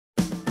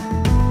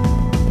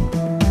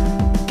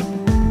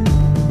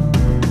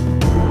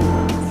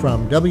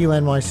From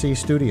WNYC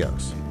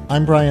Studios,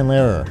 I'm Brian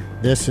Lehrer.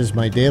 This is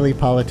my daily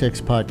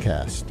politics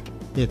podcast.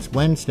 It's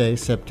Wednesday,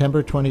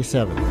 September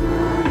 27th.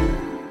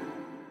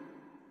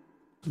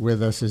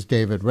 With us is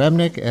David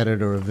Remnick,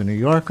 editor of The New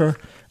Yorker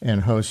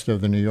and host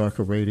of the New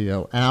Yorker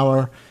Radio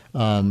Hour.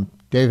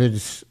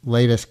 David's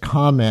latest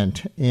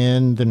comment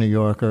in The New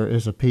Yorker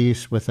is a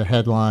piece with the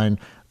headline,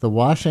 "The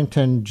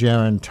Washington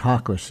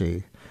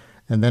Gerontocracy."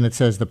 And then it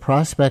says, "The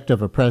prospect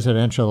of a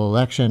presidential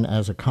election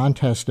as a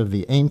contest of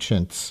the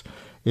ancients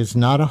is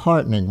not a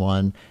heartening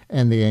one,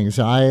 and the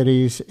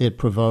anxieties it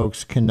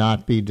provokes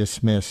cannot be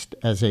dismissed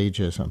as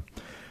ageism."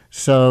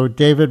 So,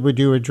 David, would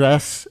you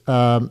address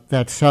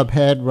that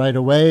subhead right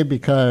away?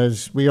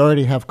 Because we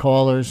already have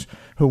callers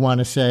who want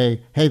to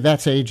say, hey,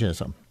 that's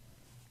ageism.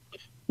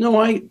 No,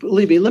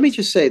 believe me, let me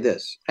just say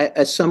this.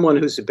 As someone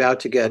who's about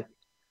to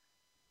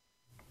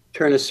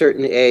turn a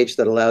certain age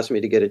that allows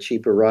me to get a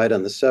cheaper ride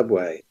on the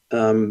subway,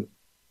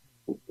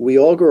 we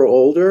all grow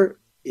older.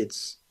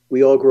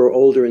 We all grow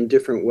older in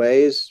different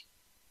ways,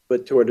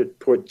 but toward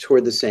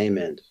the same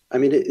end. I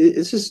mean,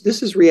 this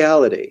is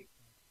reality.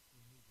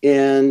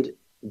 And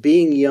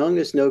being young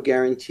is no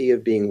guarantee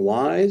of being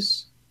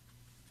wise.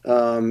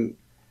 And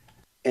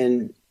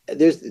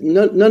there's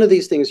none of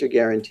these things are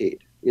guaranteed.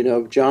 You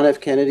know, John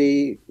F.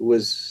 Kennedy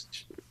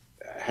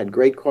had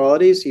great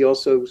qualities. He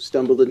also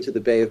stumbled into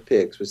the Bay of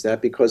Pigs. Was that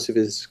because of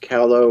his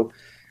callow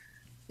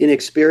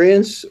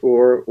inexperience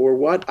or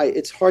what?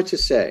 It's hard to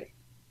say.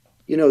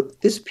 You know,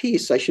 this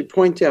piece, I should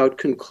point out,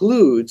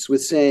 concludes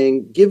with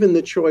saying, given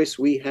the choice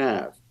we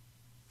have,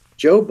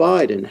 Joe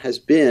Biden has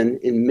been,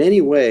 in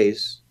many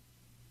ways,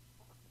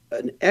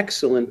 an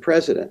excellent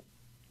president.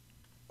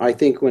 I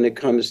think when it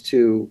comes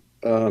to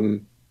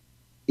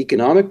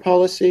economic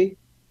policy,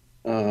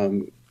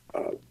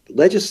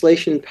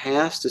 legislation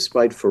passed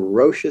despite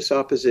ferocious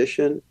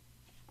opposition.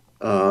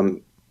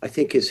 I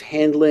think his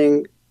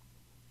handling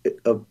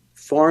of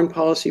foreign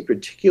policy,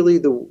 particularly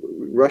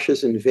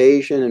Russia's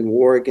invasion and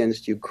war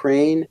against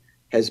Ukraine,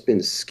 has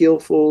been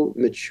skillful,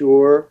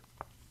 mature.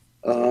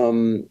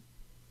 There's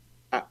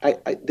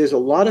a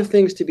lot of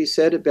things to be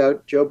said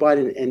about Joe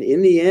Biden. And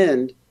in the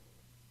end,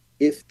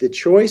 if the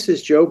choice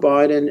is Joe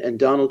Biden and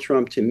Donald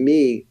Trump, to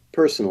me,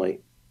 personally,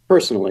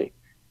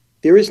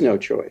 there is no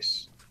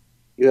choice.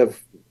 You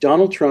have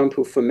Donald Trump,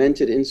 who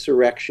fomented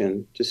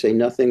insurrection, to say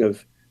nothing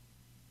of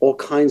all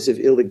kinds of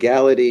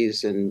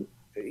illegalities and,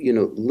 you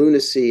know,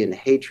 lunacy and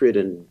hatred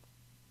and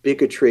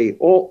bigotry.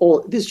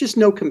 There's just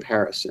no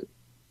comparison.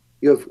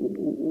 You have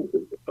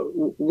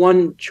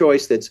one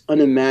choice that's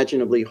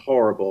unimaginably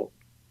horrible,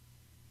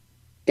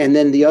 and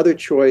then the other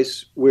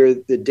choice where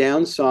the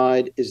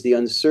downside is the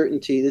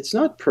uncertainty. That's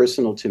not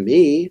personal to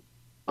me.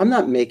 I'm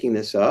not making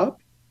this up.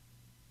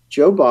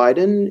 Joe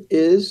Biden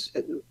is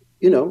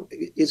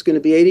going to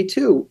be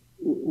 82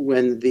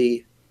 when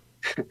the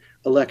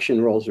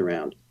election rolls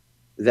around.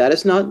 That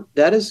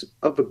is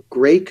of a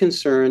great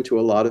concern to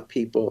a lot of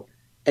people,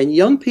 and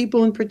young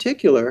people in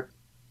particular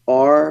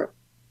are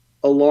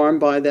alarmed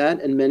by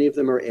that, and many of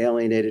them are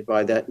alienated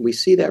by that. And we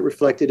see that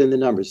reflected in the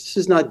numbers. This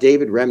is not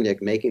David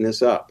Remnick making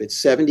this up. It's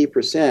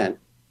 70%.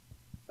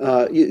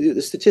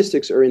 The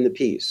statistics are in the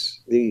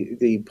piece.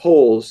 The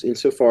polls,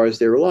 insofar as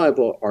they're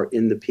reliable, are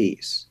in the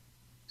piece.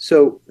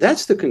 So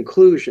that's the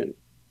conclusion.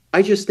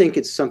 I just think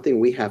it's something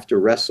we have to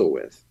wrestle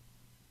with.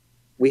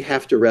 We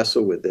have to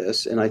wrestle with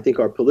this. And I think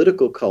our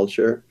political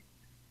culture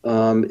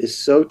is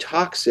so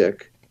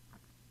toxic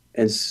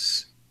and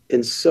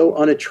so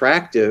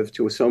unattractive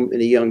to so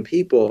many young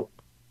people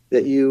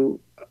that you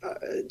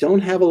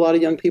don't have a lot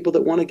of young people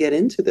that want to get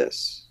into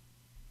this.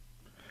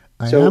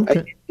 It's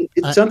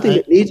something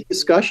that needs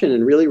discussion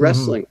and really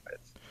wrestling with.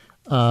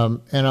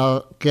 And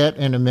I'll get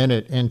in a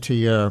minute into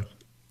your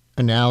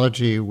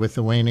analogy with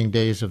the waning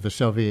days of the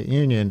Soviet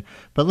Union,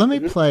 but let me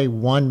play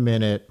 1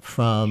 minute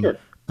from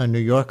a New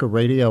Yorker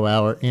Radio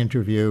Hour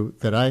interview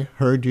that I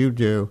heard you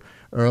do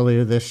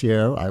earlier this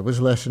year. I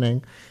was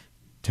listening,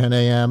 10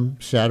 a.m.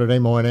 Saturday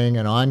morning,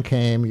 and on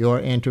came your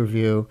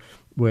interview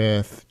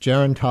with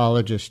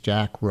gerontologist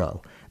Jack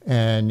Rowe.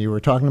 And you were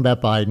talking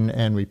about Biden,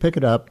 and we pick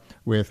it up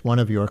with one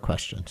of your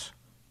questions.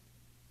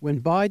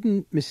 When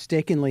Biden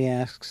mistakenly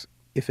asks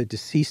if a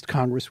deceased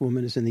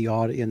congresswoman is in the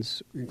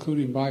audience,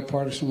 including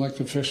bipartisan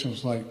elected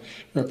officials like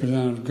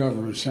Representative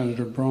Governor,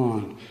 Senator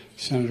Braun,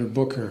 Senator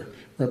Booker,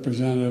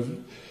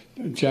 Representative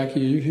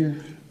Jackie, are you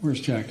here? Where's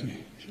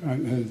Jackie? I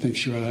didn't think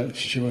she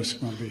was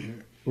going to be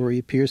here. Or he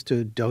appears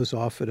to doze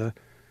off at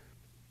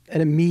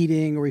a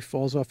meeting, or he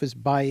falls off his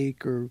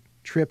bike, or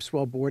trips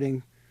while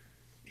boarding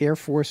Air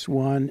Force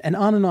One, and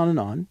on and on and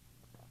on.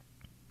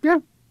 Yeah.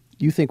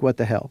 You think, what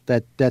the hell?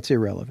 That's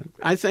irrelevant.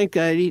 I think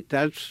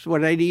that's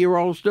what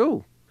 80-year-olds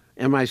do.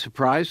 Am I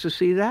surprised to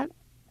see that?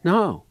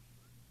 No.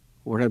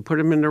 Would I put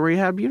him in the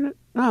rehab unit?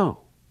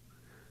 No.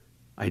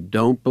 I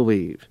don't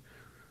believe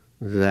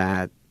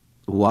that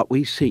what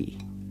we see,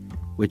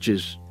 which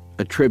is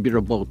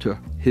attributable to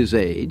his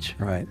age,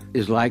 right,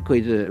 is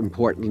likely to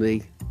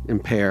importantly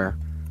impair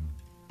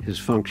his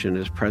function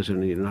as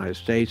President of the United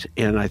States,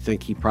 and I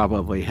think he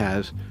probably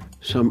has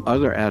some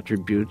other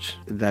attributes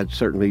that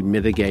certainly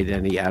mitigate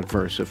any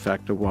adverse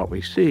effect of what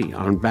we see.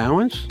 On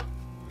balance,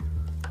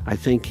 I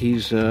think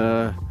he's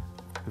a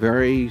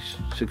very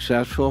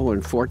successful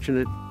and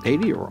fortunate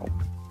 80-year-old.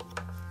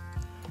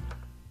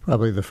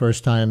 Probably the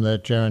first time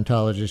that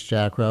gerontologist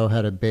Jack Rowe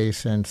had a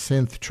bass and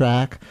synth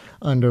track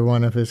under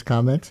one of his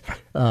comments.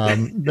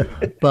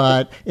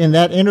 But in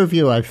that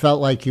interview, I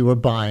felt like you were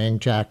buying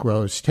Jack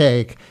Rowe's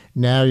take.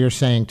 Now you're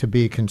saying to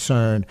be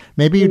concerned.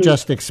 Maybe you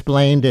just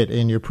explained it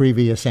in your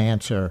previous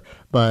answer,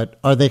 but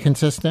are they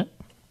consistent?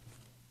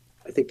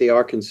 I think they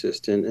are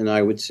consistent. And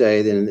I would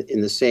say that in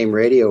the same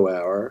radio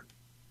hour,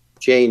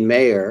 Jane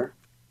Mayer,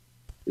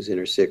 who's in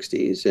her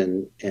 60s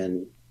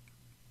and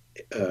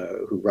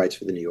who writes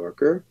for The New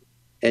Yorker,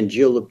 and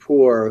Jill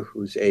Lepore,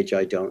 whose age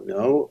I don't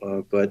know,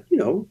 but,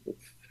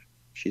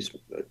 she's,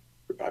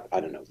 I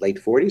don't know, late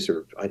 40s,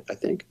 or I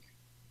think,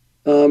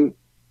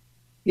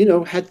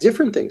 had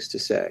different things to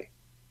say.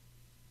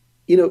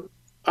 It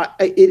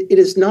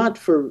is not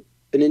for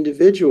an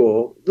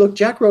individual. Look,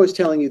 Jack Rowe is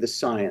telling you the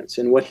science,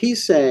 and what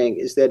he's saying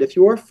is that if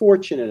you're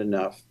fortunate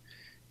enough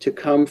to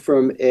come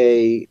from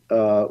a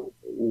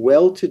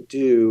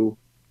well-to-do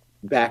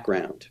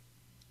background,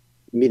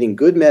 meaning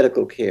good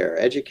medical care,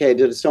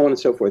 educated, so on and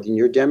so forth, and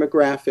your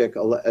demographic,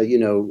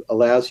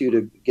 allows you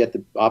to get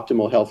the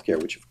optimal health care,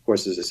 which of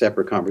course is a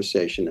separate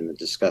conversation, and the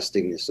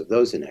disgustingness of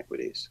those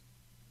inequities.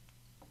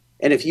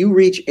 And if you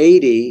reach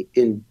 80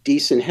 in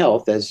decent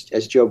health, as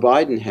Joe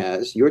Biden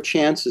has, your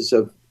chances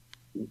of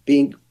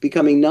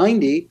becoming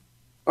 90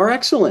 are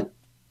excellent.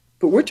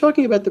 But we're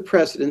talking about the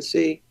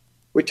presidency.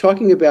 We're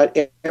talking about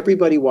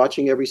everybody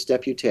watching every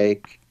step you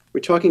take. We're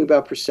talking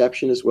about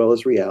perception as well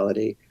as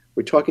reality.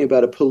 We're talking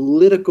about a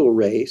political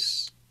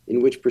race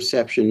in which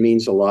perception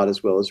means a lot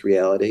as well as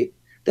reality.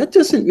 That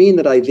doesn't mean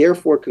that I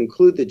therefore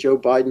conclude that Joe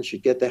Biden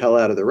should get the hell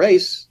out of the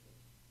race.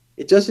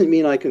 It doesn't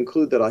mean I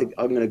conclude that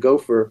I'm going to go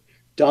for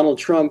Donald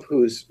Trump,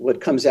 who's what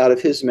comes out of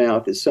his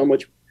mouth is so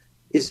much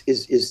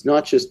is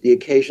not just the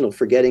occasional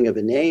forgetting of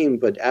a name,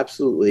 but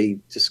absolutely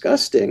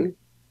disgusting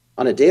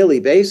on a daily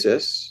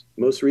basis.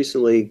 Most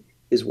recently,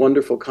 his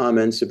wonderful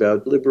comments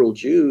about liberal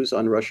Jews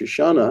on Rosh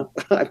Hashanah.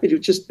 I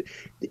mean,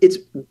 it's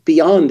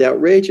beyond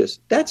outrageous.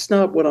 That's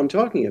not what I'm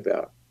talking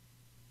about.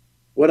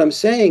 What I'm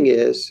saying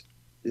is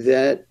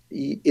that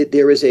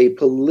there is a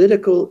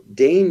political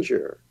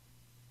danger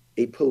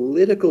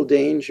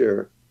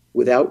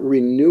without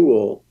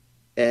renewal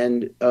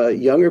and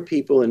younger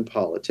people in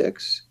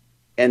politics.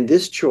 And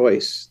this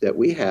choice that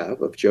we have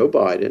of Joe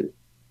Biden,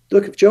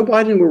 look, if Joe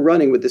Biden were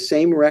running with the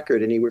same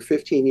record and he were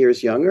 15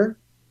 years younger,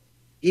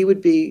 he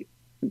would be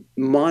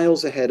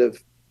miles ahead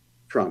of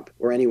Trump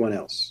or anyone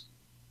else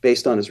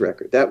based on his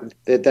record.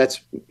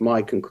 That's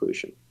my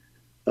conclusion.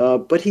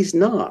 But he's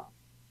not.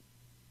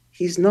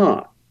 He's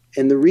not.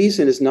 And the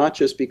reason is not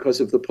just because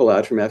of the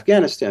pullout from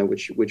Afghanistan,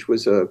 which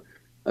was a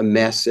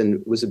mess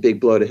and was a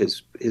big blow to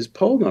his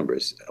poll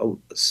numbers.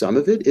 Some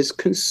of it is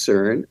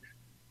concern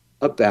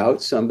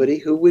about somebody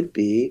who would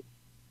be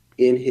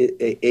in his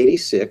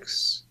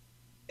 86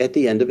 at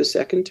the end of a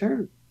second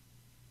term.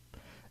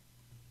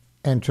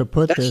 And to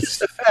put that's this,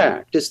 just a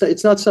fact.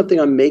 It's not something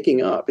I'm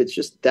making up. It's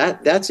just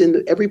that's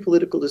in every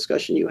political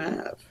discussion you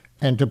have.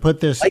 And to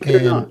put this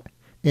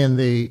in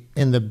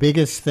the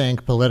biggest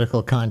think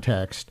political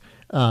context,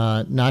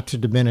 not to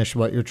diminish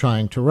what you're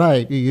trying to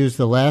write, you use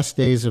the last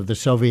days of the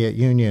Soviet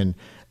Union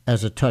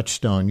as a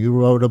touchstone. You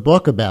wrote a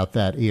book about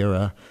that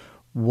era.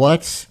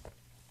 What's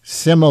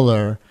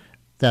similar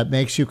that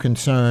makes you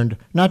concerned,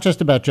 not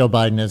just about Joe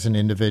Biden as an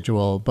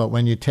individual, but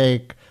when you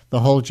take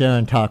the whole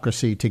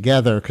gerontocracy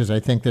together, because I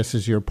think this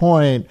is your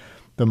point,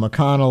 the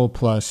McConnell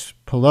plus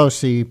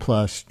Pelosi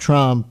plus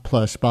Trump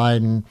plus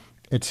Biden,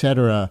 et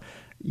cetera,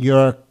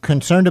 you're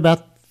concerned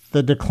about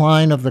the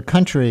decline of the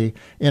country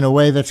in a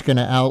way that's going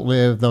to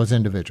outlive those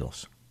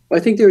individuals? Well,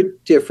 I think there are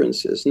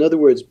differences. In other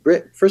words,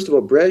 first of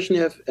all,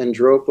 Brezhnev,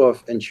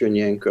 Andropov, and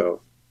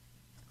Chernenko,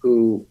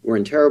 who were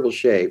in terrible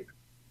shape,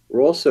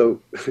 were also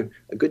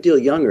a good deal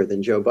younger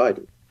than Joe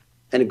Biden,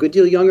 and a good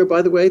deal younger,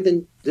 by the way,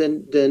 than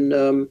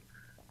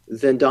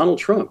Donald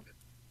Trump.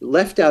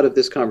 Left out of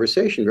this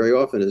conversation very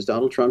often is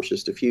Donald Trump's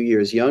just a few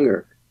years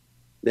younger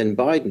than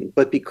Biden.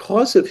 But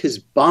because of his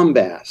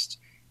bombast,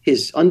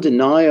 his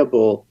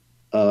undeniable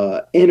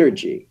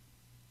energy,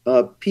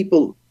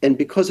 people, and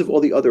because of all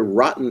the other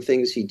rotten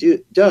things he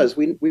does,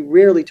 we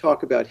rarely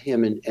talk about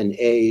him and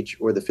age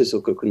or the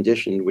physical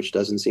condition, which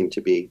doesn't seem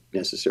to be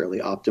necessarily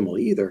optimal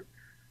either.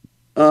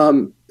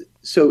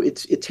 So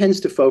it tends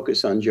to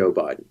focus on Joe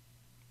Biden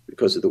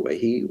because of the way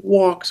he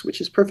walks,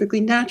 which is perfectly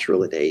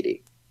natural at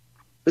 80.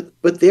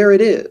 But there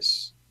it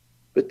is.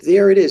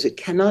 It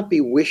cannot be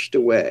wished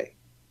away.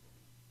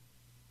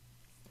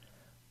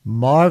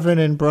 Marvin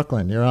in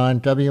Brooklyn, you're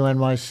on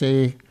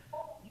WNYC.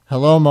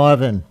 Hello,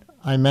 Marvin.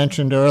 I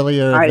mentioned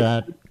earlier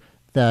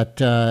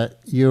that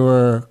you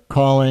were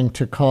calling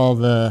to call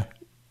the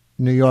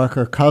New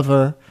Yorker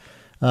cover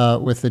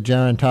with the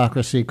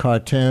Gerontocracy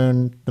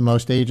cartoon, the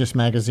most ageist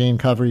magazine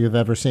cover you've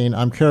ever seen.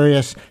 I'm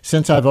curious,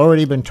 since I've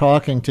already been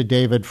talking to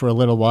David for a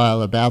little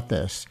while about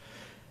this,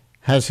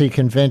 has he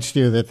convinced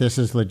you that this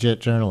is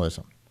legit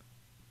journalism?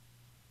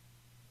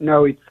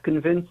 No, it's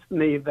convinced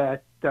me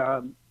that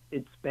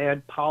it's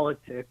bad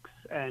politics,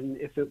 and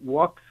if it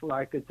walks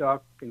like a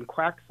duck and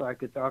quacks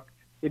like a duck,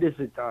 it is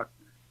a duck.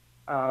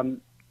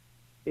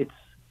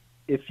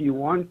 If you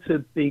want to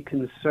be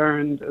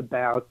concerned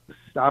about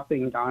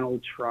stopping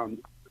Donald Trump,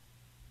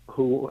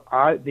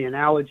 the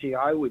analogy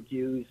I would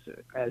use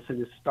as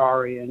an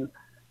historian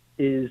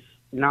is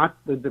not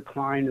the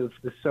decline of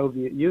the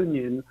Soviet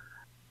Union,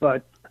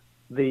 but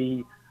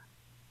the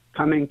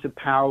coming to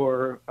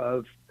power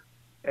of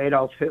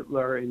Adolf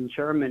Hitler in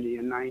Germany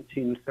in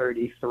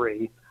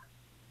 1933,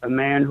 a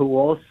man who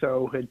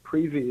also had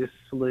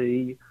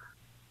previously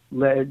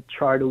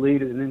tried to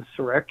lead an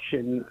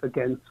insurrection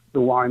against the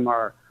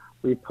Weimar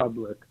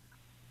Republic.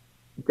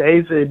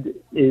 David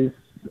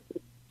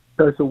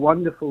does a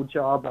wonderful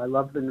job. I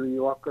love the New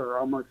Yorker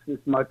almost as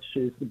much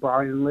as the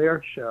Brian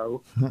Lehrer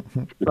show,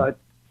 but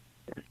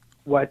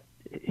what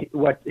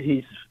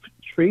he's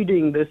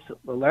treating this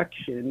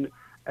election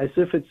as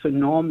if it's a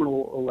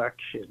normal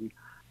election.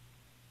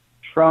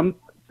 Trump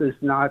does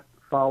not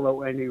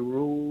follow any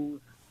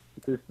rules,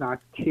 does not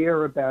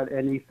care about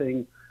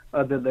anything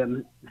other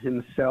than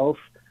himself,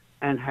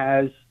 and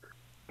has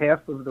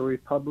half of the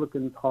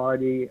Republican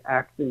Party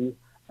acting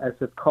as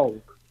a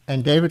cult.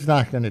 And David's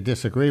not going to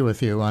disagree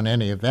with you on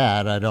any of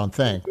that, I don't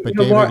think. But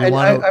David, Marvin, you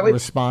want to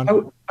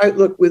respond?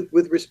 Look,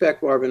 with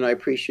respect, Marvin, I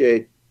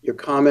appreciate your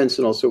comments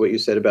and also what you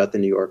said about the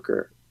New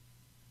Yorker.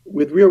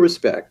 With real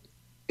respect,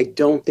 I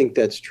don't think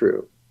that's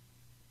true.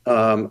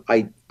 From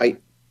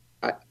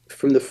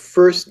the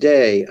first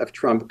day of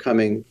Trump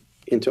coming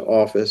into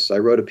office, I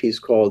wrote a piece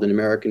called An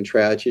American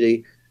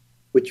Tragedy,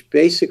 which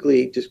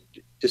basically just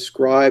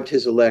described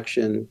his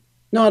election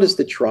not as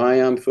the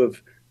triumph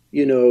of,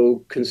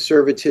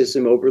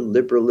 conservatism over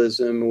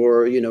liberalism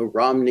or,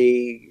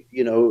 Romney,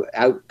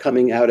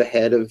 coming out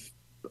ahead of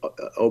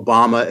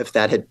Obama, if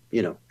that had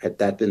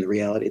that been the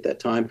reality at that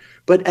time,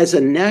 but as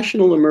a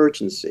national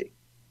emergency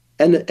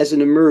and as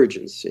an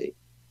emergency.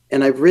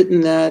 And I've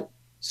written that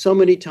so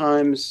many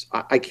times,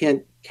 I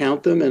can't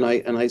count them, and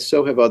I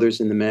so have others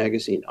in the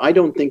magazine. I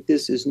don't think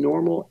this is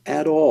normal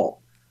at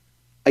all.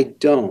 I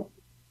don't.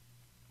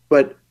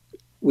 But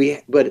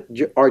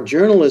our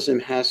journalism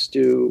has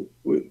to,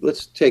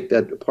 let's take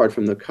that apart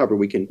from the cover.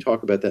 We can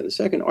talk about that in a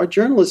second. Our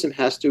journalism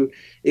has to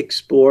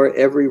explore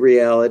every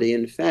reality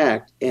and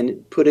fact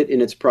and put it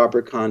in its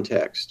proper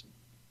context.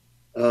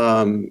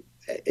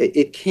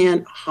 It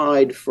can't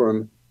hide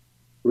from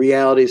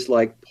realities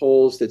like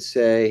polls that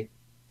say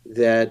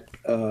that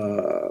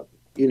an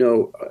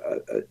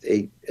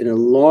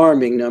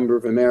alarming number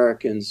of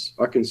Americans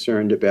are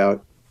concerned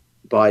about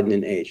Biden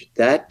and age.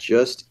 That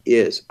just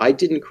is. I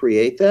didn't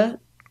create that.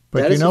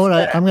 But you know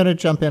what? I'm going to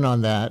jump in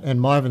on that. And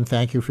Marvin,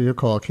 thank you for your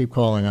call. Keep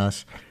calling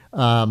us.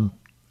 I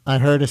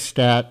heard a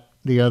stat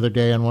the other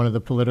day on one of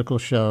the political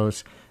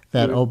shows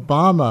that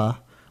Obama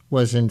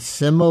was in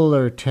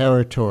similar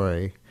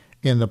territory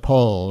in the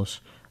polls,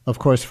 of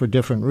course, for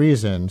different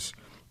reasons,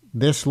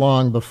 this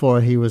long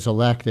before he was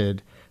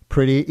elected,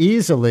 pretty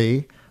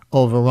easily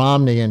over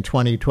Romney in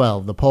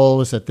 2012. The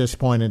polls at this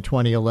point in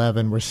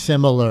 2011 were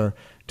similar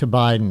to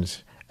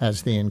Biden's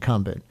as the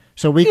incumbent.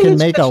 So we can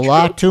make a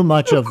lot too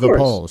much of the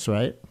polls,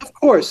 right? Of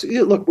course.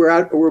 Look,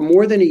 we're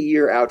more than a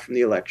year out from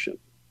the election.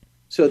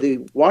 So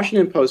the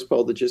Washington Post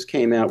poll that just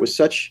came out was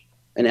such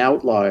an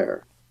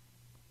outlier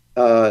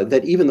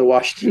that even the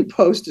Washington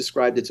Post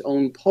described its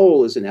own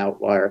poll as an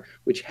outlier,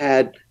 which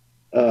had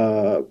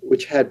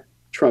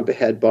Trump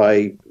ahead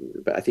by,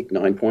 I think,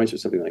 9 points or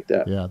something like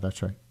that. Yeah,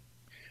 that's right.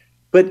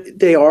 But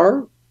they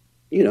are,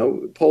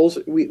 polls.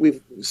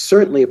 We've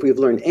certainly, if we've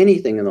learned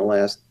anything in the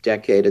last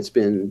decade, it's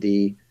been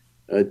the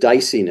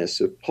diciness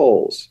of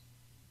polls.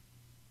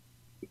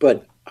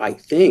 But I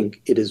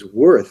think it is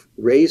worth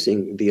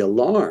raising the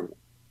alarm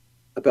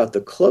about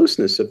the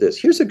closeness of this.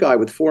 Here's a guy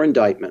with 4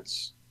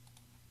 indictments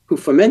who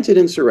fomented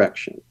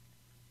insurrection,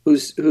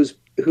 whose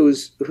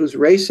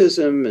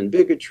racism and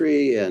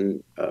bigotry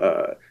and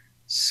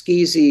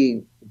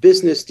skeezy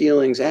business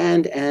dealings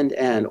and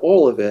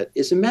all of it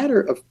is a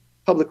matter of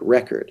public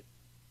record.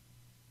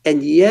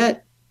 And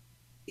yet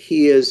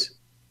he is,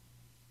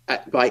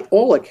 by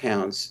all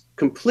accounts,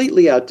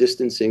 completely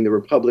outdistancing the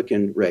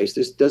Republican race.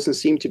 There doesn't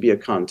seem to be a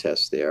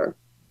contest there,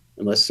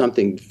 unless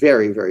something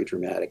very, very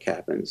dramatic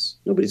happens.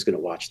 Nobody's going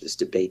to watch this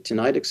debate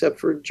tonight except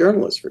for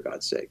journalists, for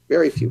God's sake.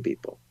 Very few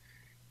people.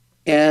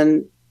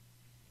 And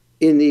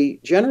in the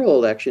general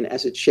election,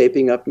 as it's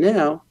shaping up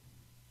now,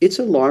 it's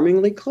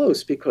alarmingly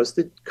close because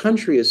the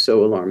country is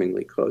so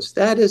alarmingly close.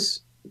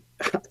 There's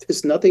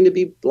nothing to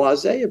be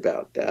blasé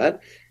about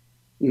that,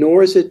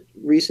 nor is it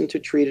reason to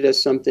treat it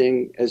as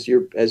something, as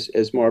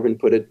Marvin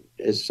put it,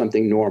 as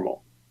something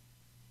normal.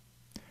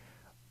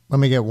 Let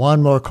me get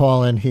one more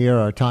call in here.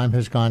 Our time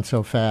has gone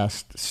so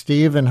fast.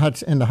 Steve in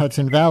the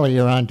Hudson Valley,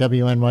 you're on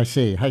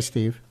WNYC. Hi,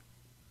 Steve.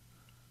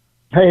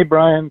 Hey,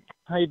 Brian.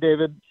 Hi,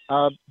 David.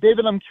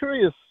 David, I'm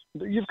curious.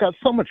 You've got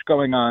so much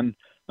going on.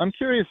 I'm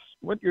curious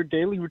what your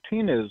daily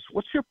routine is.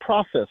 What's your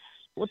process?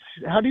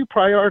 How do you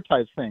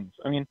prioritize things?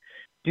 I mean,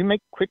 do you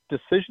make quick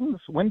decisions?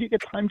 When do you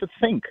get time to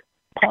think,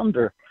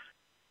 ponder?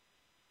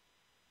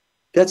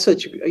 That's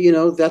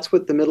that's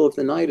what the middle of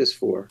the night is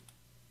for.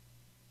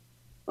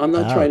 I'm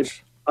not trying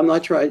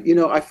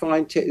to, I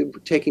find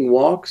taking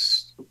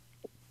walks,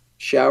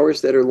 showers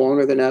that are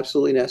longer than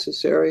absolutely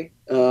necessary.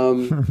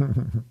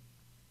 I'm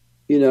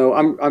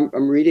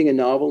reading a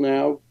novel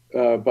now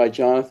by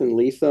Jonathan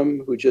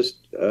Lethem, who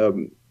just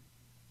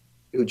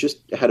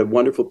had a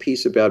wonderful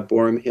piece about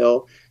Borum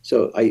Hill.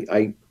 So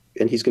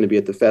and he's going to be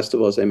at the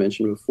festival, as I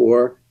mentioned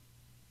before.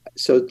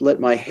 So let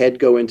my head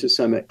go into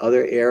some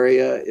other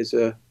area is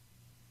a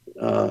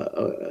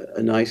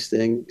nice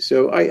thing.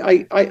 So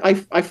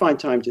I find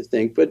time to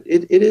think, but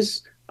it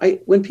is,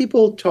 when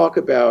people talk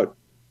about,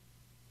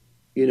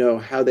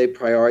 how they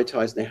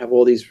prioritize and they have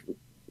all these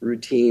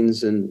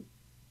routines, and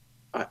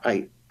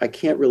I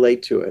can't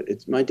relate to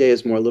it. My day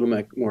is a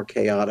little more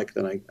chaotic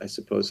than I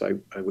suppose I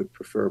would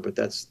prefer, but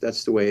that's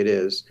the way it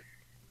is.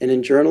 And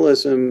in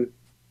journalism,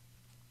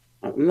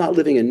 I'm not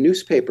living a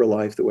newspaper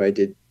life the way I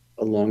did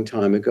a long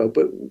time ago,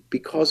 but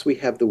because we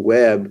have the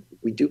web,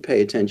 we do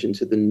pay attention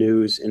to the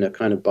news in a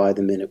kind of by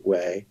the minute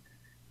way,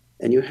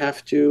 and you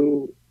have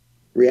to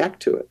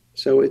react to it.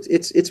 So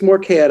it's more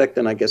chaotic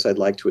than I guess I'd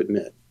like to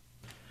admit.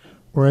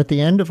 We're at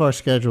the end of our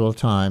scheduled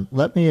time.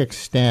 Let me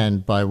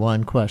extend by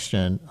one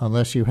question,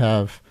 unless you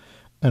have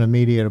an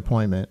immediate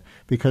appointment,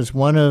 because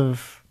one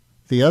of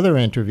the other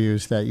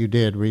interviews that you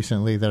did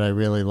recently that I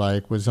really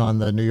like was on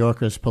the New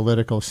Yorker's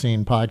Political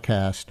Scene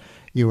podcast.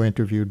 You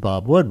interviewed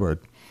Bob Woodward,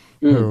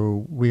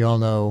 who we all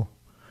know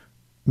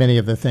many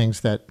of the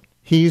things that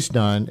he's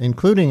done,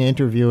 including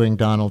interviewing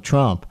Donald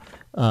Trump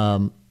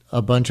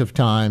a bunch of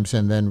times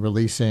and then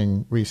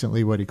releasing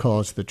recently what he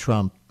calls the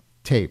Trump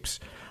tapes.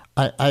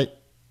 I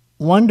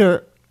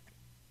wonder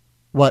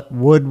what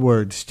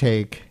Woodward's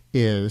take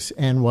is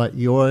and what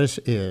yours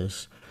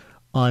is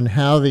on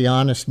how the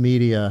honest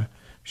media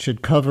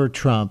should cover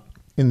Trump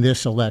in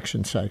this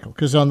election cycle.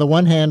 Because on the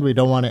one hand, we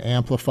don't want to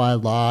amplify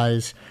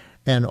lies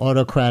and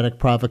autocratic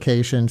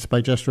provocations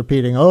by just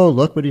repeating, oh,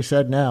 look what he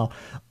said now.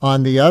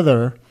 On the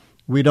other,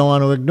 we don't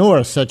want to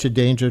ignore such a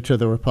danger to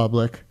the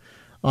republic.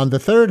 On the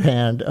third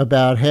hand,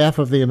 about half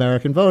of the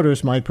American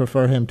voters might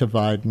prefer him to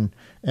Biden,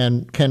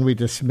 and can we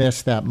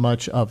dismiss that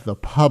much of the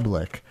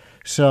public?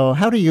 So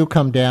how do you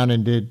come down,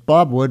 and did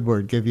Bob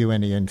Woodward give you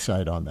any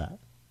insight on that?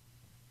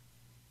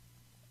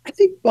 I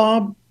think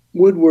Bob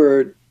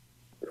Woodward,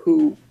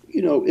 who,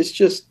 is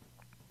just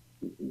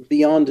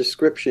beyond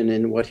description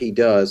in what he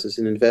does as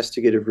an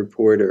investigative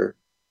reporter.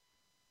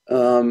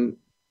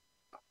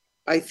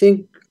 I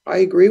think I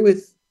agree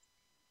with,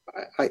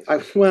 I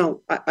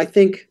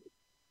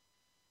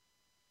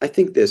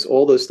think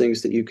all those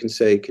things that you can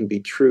say can be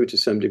true to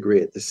some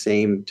degree at the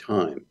same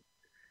time.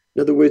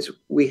 In other words,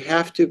 we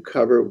have to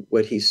cover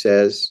what he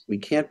says. We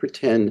can't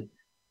pretend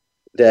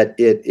that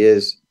it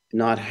is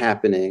not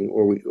happening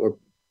or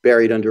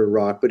buried under a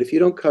rock. But if you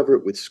don't cover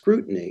it with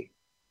scrutiny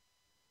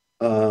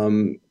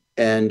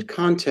and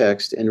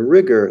context and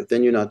rigor,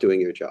 then you're not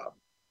doing your job.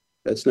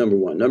 That's number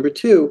one. Number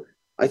two,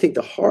 I think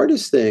the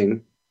hardest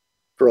thing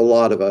for a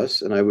lot of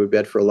us, and I would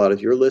bet for a lot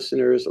of your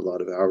listeners, a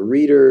lot of our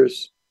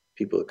readers,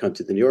 people that come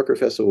to the New Yorker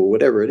Festival,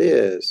 whatever it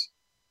is,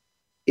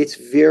 it's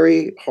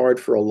very hard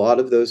for a lot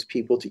of those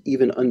people to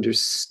even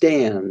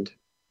understand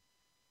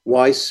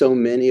why so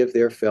many of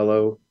their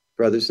fellow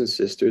brothers and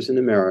sisters in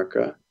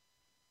America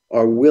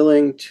are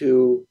willing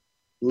to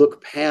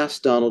look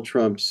past Donald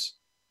Trump's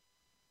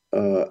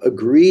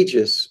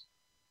egregious,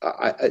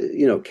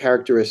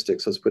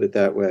 characteristics, let's put it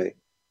that way,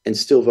 and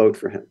still vote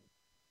for him.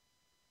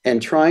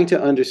 And trying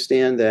to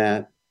understand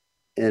that,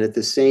 and at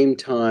the same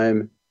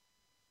time,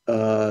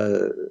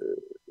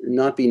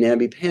 not be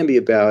namby-pamby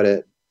about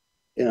it,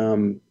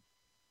 and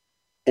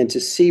to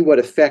see what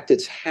effect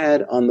it's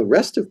had on the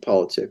rest of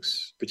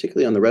politics,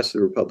 particularly on the rest of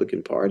the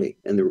Republican Party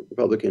and the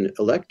Republican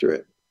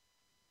electorate,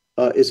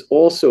 is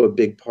also a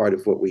big part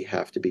of what we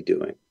have to be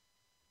doing.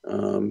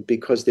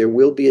 Because there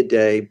will be a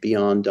day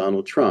beyond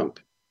Donald Trump,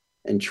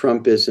 and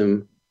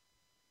Trumpism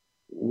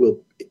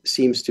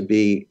seems to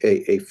be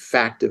a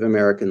fact of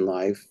American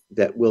life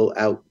that will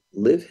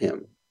outlive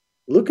him.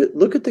 Look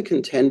at the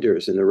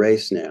contenders in the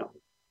race now.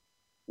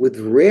 With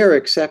rare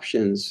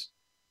exceptions,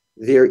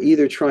 they're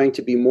either trying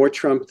to be more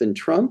Trump than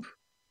Trump,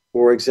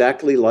 or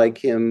exactly like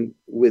him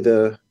with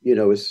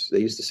as they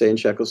used to say in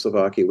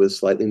Czechoslovakia, with a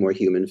slightly more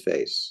human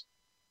face.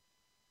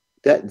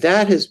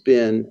 That has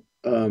been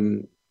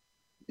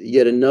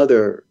yet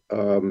another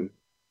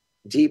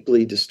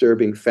deeply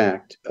disturbing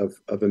fact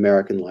of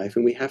American life,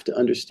 and we have to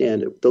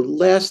understand it. The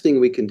last thing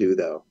we can do,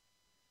 though,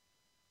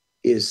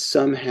 is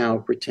somehow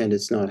pretend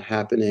it's not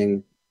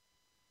happening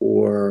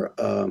or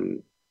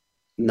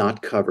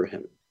not cover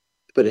him.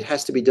 But it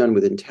has to be done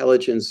with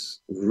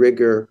intelligence,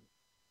 rigor,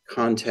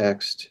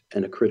 context,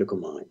 and a critical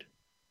mind.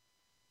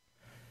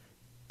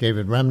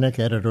 David Remnick,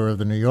 editor of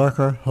The New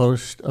Yorker,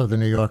 host of the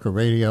New Yorker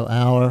Radio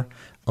Hour,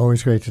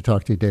 Always great to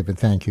talk to you, David.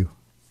 Thank you.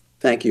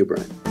 Thank you,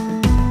 Brian.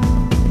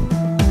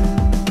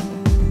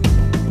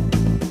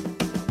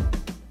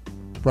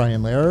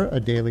 Brian Lehrer,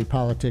 a daily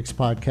politics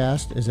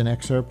podcast, is an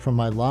excerpt from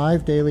my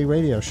live daily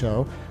radio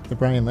show, The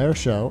Brian Lehrer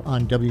Show,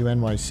 on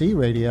WNYC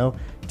Radio,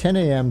 10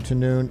 a.m. to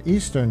noon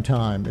Eastern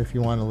Time, if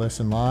you want to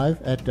listen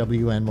live at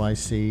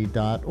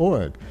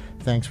wnyc.org.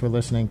 Thanks for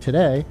listening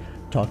today.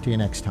 Talk to you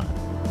next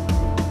time.